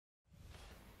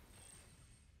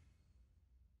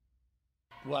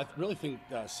Well, I really think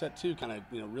set two kind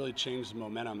of really changed the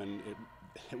momentum, and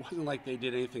it wasn't like they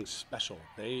did anything special.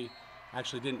 They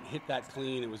actually didn't hit that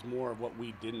clean. It was more of what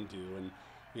we didn't do, and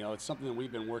it's something that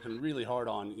we've been working really hard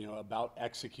on. About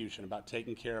execution, about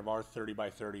taking care of our 30 by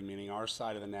 30, meaning our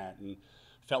side of the net, and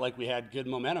felt like we had good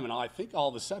momentum. And I think all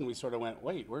of a sudden we sort of went,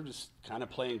 wait, we're just kind of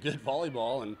playing good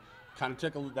volleyball, and kind of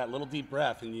took that little deep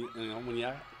breath. And when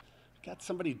you got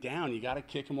somebody down, you got to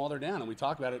kick them while they're down. And we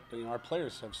talk about it. Our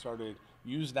players have started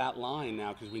use that line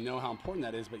now because we know how important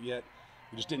that is. But yet,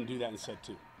 we just didn't do that in set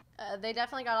two. They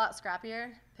definitely got a lot scrappier,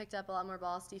 picked up a lot more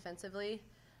balls defensively.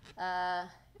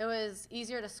 It was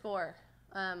easier to score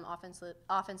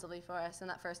offensively for us in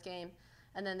that first game,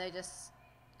 and then they just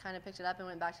kind of picked it up and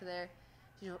went back to their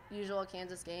usual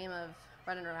Kansas game of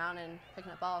running around and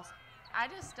picking up balls. I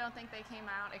just don't think they came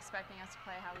out expecting us to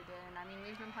play how we did. And I mean,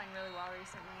 we've been playing really well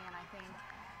recently, and I think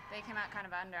they came out kind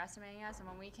of underestimating us. And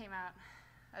when we came out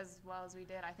as well as we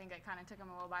did, I think it kind of took them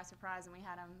a little by surprise, and we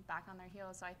had them back on their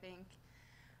heels. So I think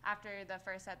after the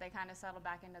first set, they kind of settled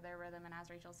back into their rhythm, and as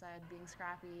Rachel said, being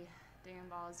scrappy, doing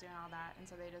balls, doing all that. And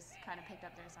so they just kind of picked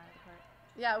up their side of the court.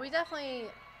 Yeah, we definitely,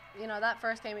 that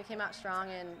first game we came out strong,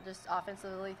 and just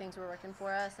offensively things were working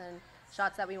for us, and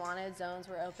shots that we wanted, zones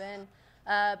were open.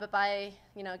 But by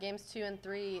games 2 and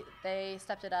 3, they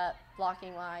stepped it up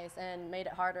blocking wise and made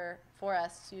it harder for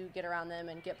us to get around them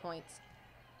and get points.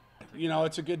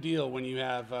 It's a good deal when you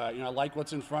have I like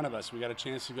what's in front of us. We got a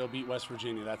chance to go beat West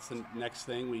Virginia. That's the next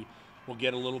thing. We will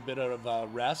get a little bit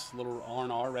of rest, a little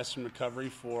R&R, rest and recovery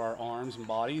for our arms and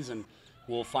bodies, and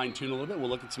we'll fine tune a little bit. We'll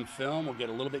look at some film. We'll get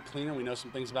a little bit cleaner. We know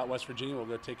some things about West Virginia. We'll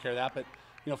go take care of that.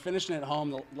 But finishing at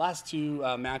home, the last two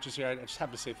matches here, I just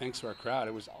have to say thanks to our crowd.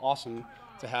 It was awesome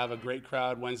to have a great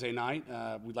crowd Wednesday night.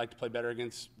 We'd like to play better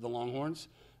against the Longhorns.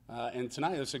 And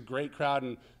tonight, it's a great crowd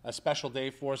and a special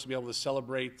day for us to be able to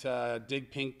celebrate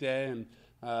Dig Pink Day and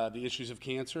the issues of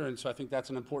cancer. And so I think that's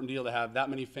an important deal to have that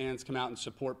many fans come out and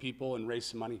support people and raise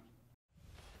some money.